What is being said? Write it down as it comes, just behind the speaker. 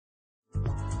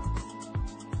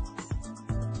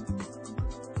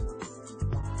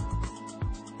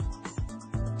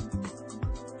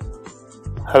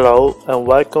Hello and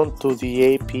welcome to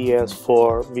the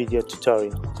APS4 video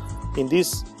tutorial. In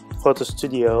this photo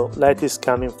studio, light is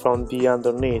coming from the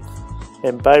underneath,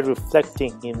 and by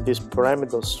reflecting in this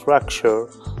pyramidal structure,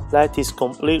 light is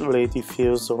completely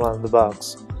diffused around the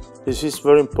box. This is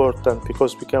very important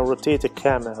because we can rotate the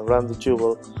camera around the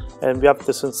jewel and we have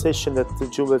the sensation that the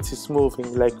jewel is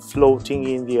moving, like floating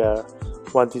in the air,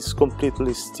 while it is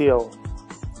completely still.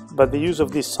 By the use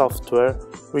of this software,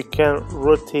 we can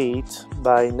rotate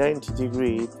by 90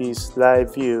 degrees this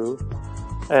live view,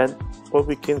 and what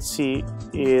we can see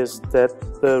is that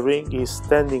the ring is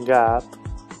standing up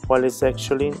while it's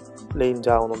actually laying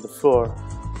down on the floor.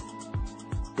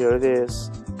 Here it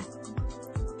is.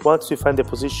 Once we find the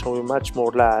position we much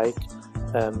more like,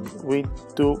 we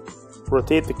do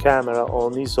rotate the camera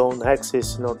on its own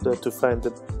axis in order to find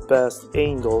the best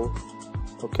angle.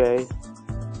 Okay,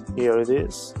 here it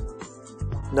is.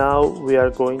 Now we are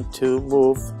going to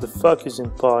move the focusing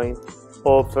point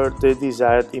over the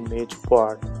desired image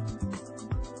part.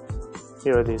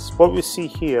 Here it is. What we see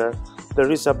here, there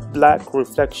is a black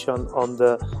reflection on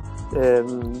the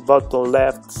bottom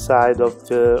left side of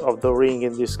the ring.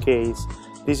 In this case,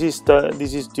 this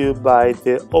is due by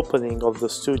the opening of the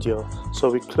studio.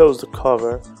 So we close the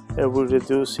cover and we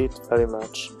reduce it very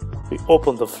much. We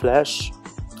open the flash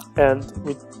and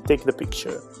we take the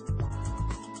picture.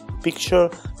 Picture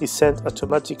is sent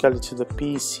automatically to the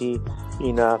PC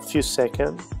in a few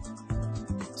seconds.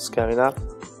 It's coming up.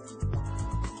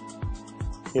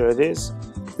 Here it is.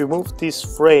 We move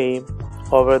this frame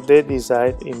over the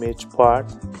desired image part.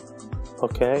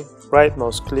 Okay, right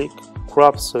mouse click,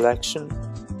 crop selection.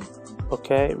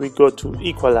 Okay, we go to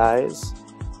equalize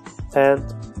and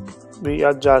we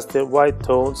adjust the white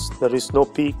tones. There is no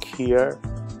peak here.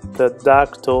 The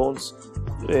dark tones,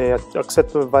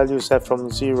 acceptable values are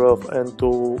from 0 and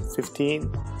to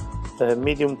 15,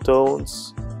 medium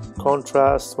tones,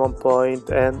 contrast 1 point,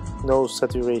 and no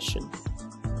saturation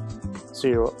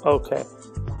 0. Okay,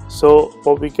 so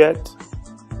what we get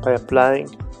by applying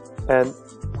and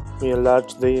we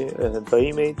enlarge the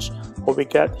image, what we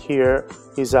get here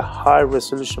is a high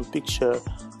resolution picture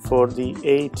for the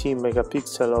 80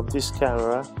 megapixel of this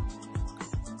camera,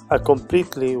 a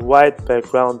completely white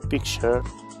background picture.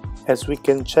 As we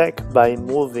can check by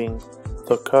moving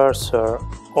the cursor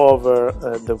over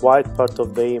the white part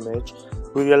of the image,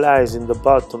 we realize in the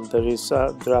bottom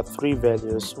there are 3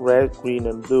 values, red, green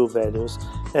and blue values,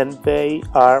 and they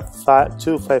are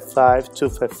 255,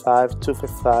 255,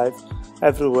 255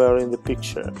 everywhere in the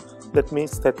picture. That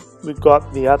means that we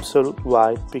got the absolute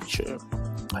white picture.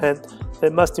 And the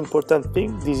most important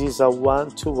thing, this is a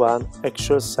 1:1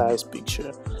 actual size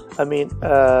picture. I mean,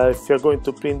 if you're going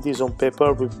to print this on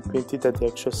paper, we print it at the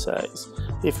actual size.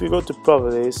 If we go to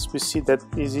properties, we see that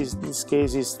this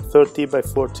case is 30 by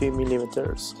 40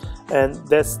 millimeters, and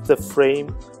that's the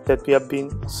frame that we have been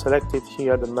selected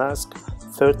here, the mask,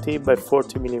 30 by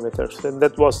 40 millimeters, and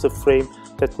that was the frame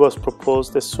that was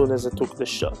proposed as soon as I took the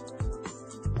shot.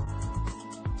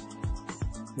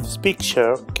 This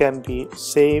picture can be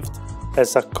saved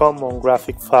as a common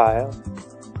graphic file.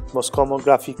 Most common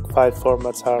graphic file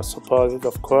formats are supported,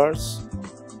 of course.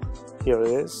 Here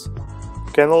it is.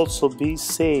 It can also be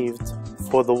saved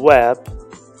for the web.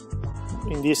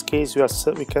 In this case,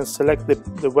 we can select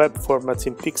the web formats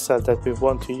in pixel that we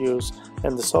want to use,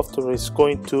 and the software is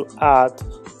going to add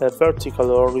a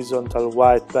vertical or horizontal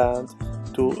white band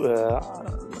to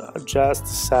adjust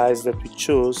the size that we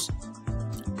choose.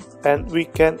 And we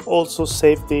can also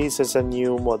save this as a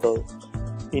new model.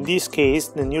 In this case,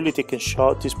 the newly taken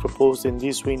shot is proposed in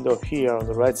this window here on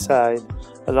the right side,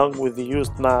 along with the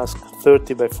used mask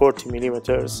 30 by 40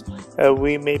 millimeters.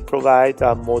 We may provide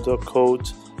a model code,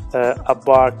 a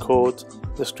barcode,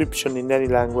 description in any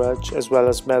language, as well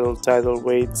as medal, title,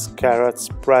 weights, carats,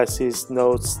 prices,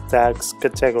 notes, tags,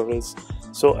 categories.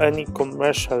 So any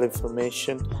commercial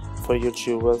information for your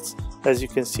jewels, as you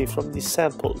can see from these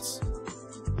samples.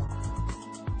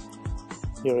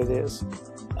 Here it is.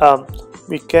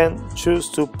 We can choose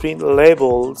to print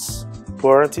labels,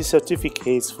 warranty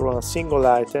certificates for a single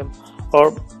item,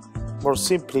 or more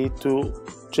simply to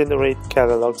generate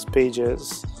catalogs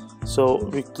pages. So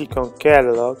we click on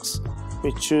catalogs,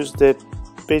 we choose the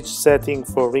page setting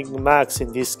for ring max.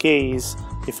 In this case,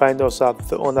 we find us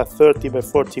on a 30 by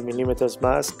 40 millimeters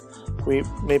mask. We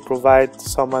may provide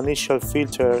some initial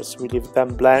filters, we leave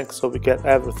them blank so we get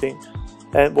everything.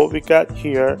 And what we got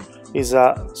here is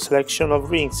a selection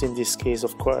of rings. In this case,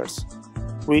 of course,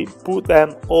 we put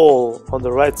them all on the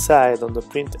right side on the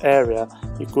print area.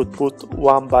 We could put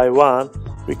one by one.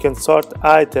 We can sort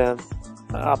item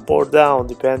up or down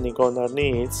depending on our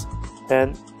needs,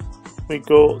 and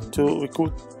we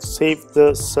could save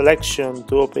the selection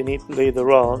to open it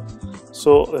later on.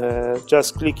 So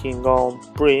just clicking on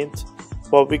print,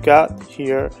 what we got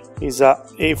here is a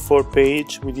A4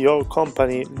 page with your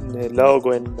company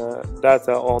logo and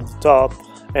data on the top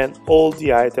and all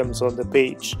the items on the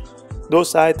page.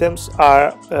 Those items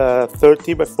are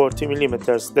 30 by 40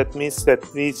 millimeters. That means that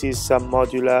this is a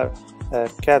modular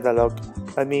catalog.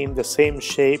 I mean, the same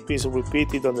shape is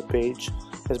repeated on the page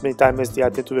as many times as the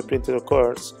item to be printed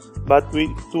occurs. But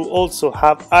we do also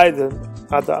have other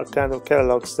kind of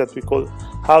catalogs that we call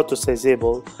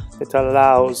auto-sizeable, that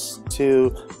allows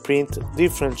to print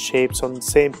different shapes on the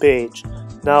same page.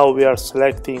 Now we are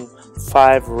selecting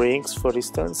 5 rings, for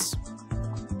instance.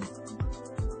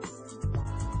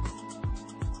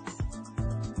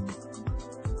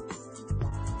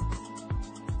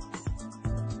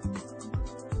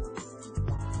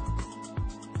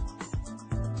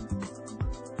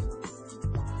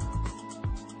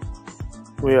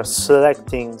 We are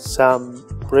selecting some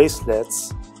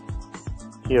bracelets.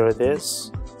 Here it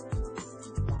is.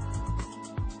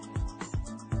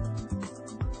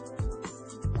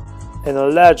 And a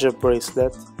larger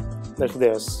bracelet like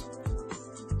this.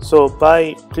 So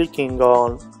by clicking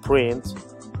on print,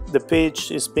 the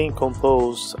page is being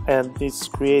composed and it's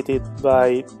created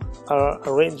by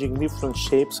arranging different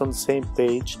shapes on the same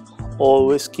page,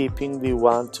 always keeping the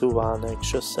 1:1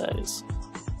 exercise.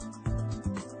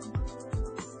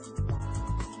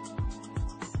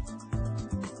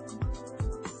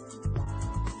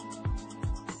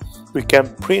 We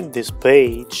can print this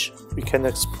page, we can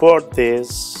export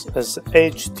this as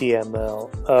HTML,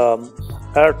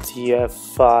 RTF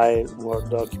file, Word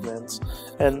documents,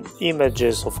 and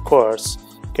images, of course.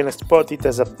 You can export it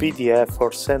as a PDF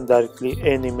or send directly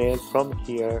an email from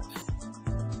here.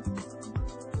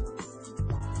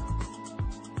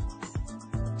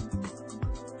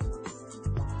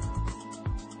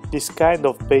 This kind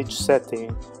of page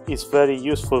setting is very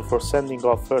useful for sending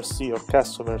offers to your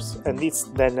customers, and it's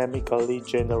dynamically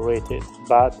generated.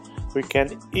 But we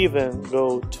can even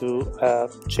go to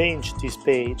change this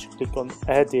page, click on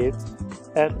edit,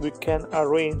 and we can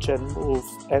arrange and move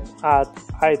and add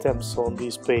items on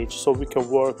this page so we can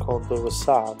work on the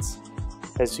results,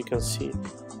 as you can see.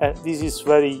 And this is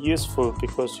very useful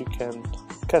because you can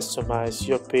customize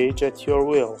your page at your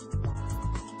will.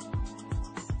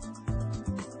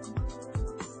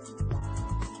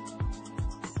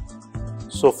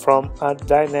 So from a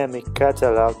dynamic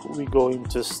catalog we go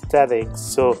into static,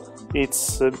 so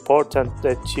it's important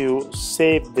that you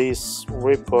save this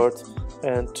report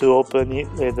and to open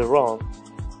it later on.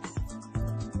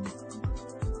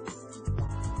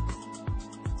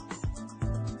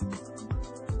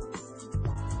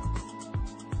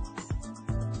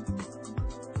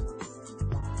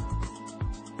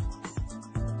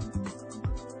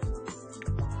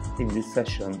 In this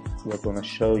session, we're going to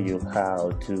show you how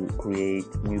to create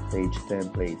new page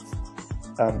templates.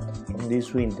 In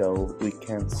this window, we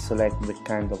can select the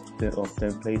kind of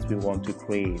templates we want to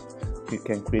create. We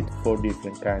can create 4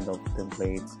 different kinds of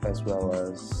templates, as well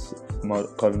as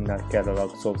columnar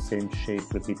catalogs of same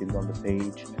shape repeated on the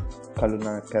page,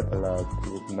 columnar catalog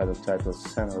with meta title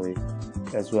summary,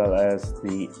 as well as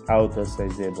the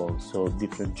auto-sizeable, so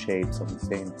different shapes on the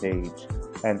same page,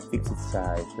 and fixed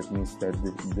size. That means that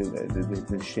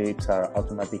the shapes are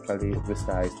automatically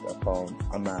resized upon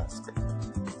a mask.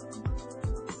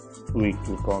 We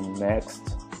click on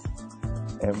next,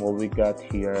 and what we got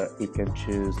here, we can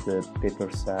choose the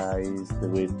paper size, the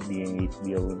width,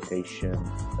 the orientation,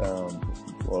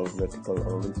 or vertical or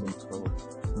horizontal,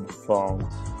 the font,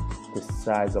 the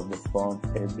size of the font,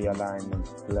 and the alignment.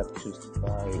 Left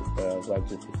justify, right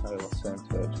justify or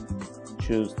centered.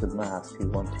 Choose the mask you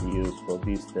want to use for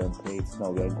these templates.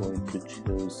 Now we are going to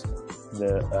choose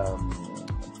the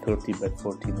 30 by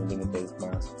 40 millimeters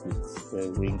mask. It's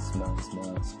the Rings mask.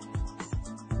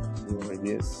 Here it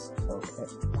is. Okay.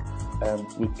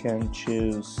 We can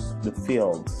choose the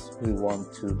fields we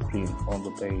want to print on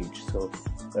the page. So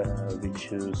we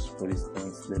choose, for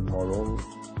instance, the model.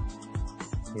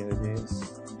 Here it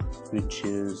is. We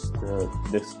choose the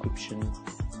description.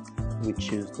 We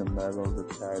choose the model, the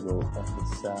title, and the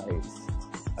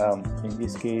size. In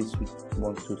this case, we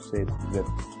want to say that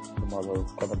the model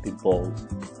gonna be bold.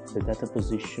 The data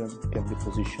position can be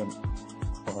positioned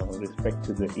with respect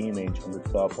to the image on the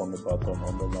top, on the bottom,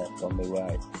 on the left, on the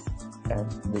right.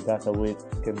 And the data width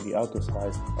can be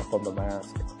auto-sized upon the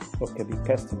mask or can be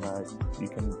customized. You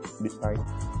can define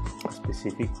a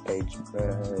specific page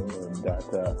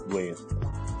data width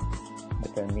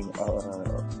depending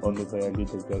on the value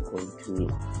that we're going to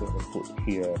put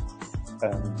here.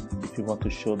 if you want to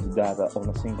show the data on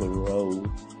a single row,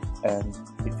 and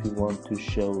if you want to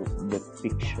show the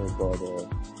picture border.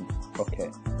 Okay,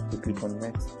 we click on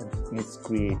next, and it's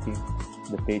creating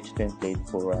the page template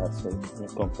for us, so the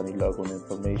company logo and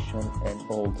information, and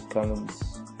all the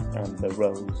columns and the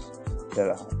rows that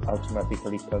are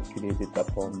automatically calculated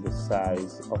upon the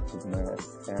size of the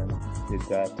mask and the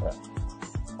data.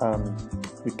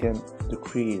 We can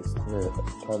decrease the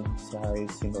column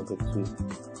size in order to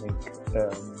make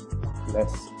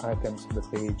less items on the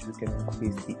page. We can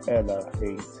increase the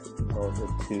LR8 in order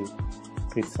to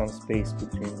create some space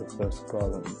between the first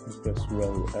column, the first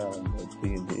row, and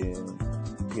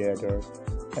the other,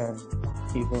 and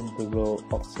even the row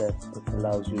offset that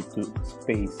allows you to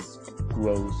space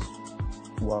rows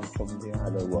one from the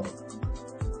other one.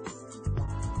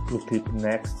 We click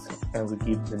next, and we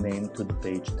give the name to the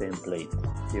page template.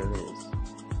 Here it is.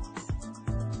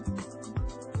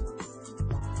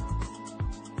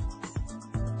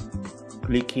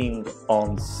 Clicking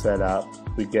on setup,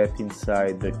 we get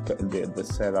inside the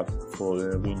setup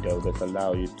folder window that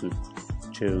allow you to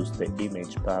choose the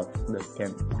image path that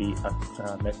can be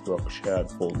a network shared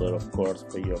folder, of course,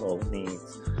 for your own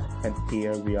needs. And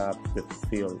here we have the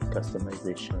field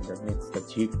customization. That means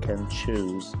that you can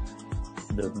choose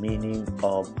the meaning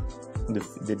of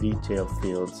the detail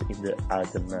fields in the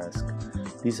item mask.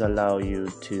 These allow you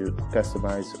to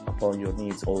customize upon your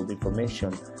needs all the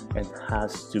information, and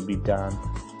has to be done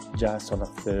just on a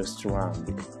first run.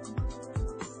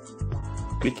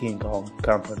 Clicking on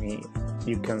company,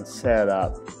 you can set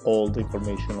up all the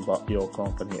information about your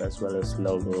company as well as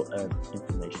logo and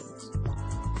information.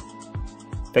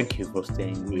 Thank you for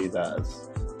staying with us.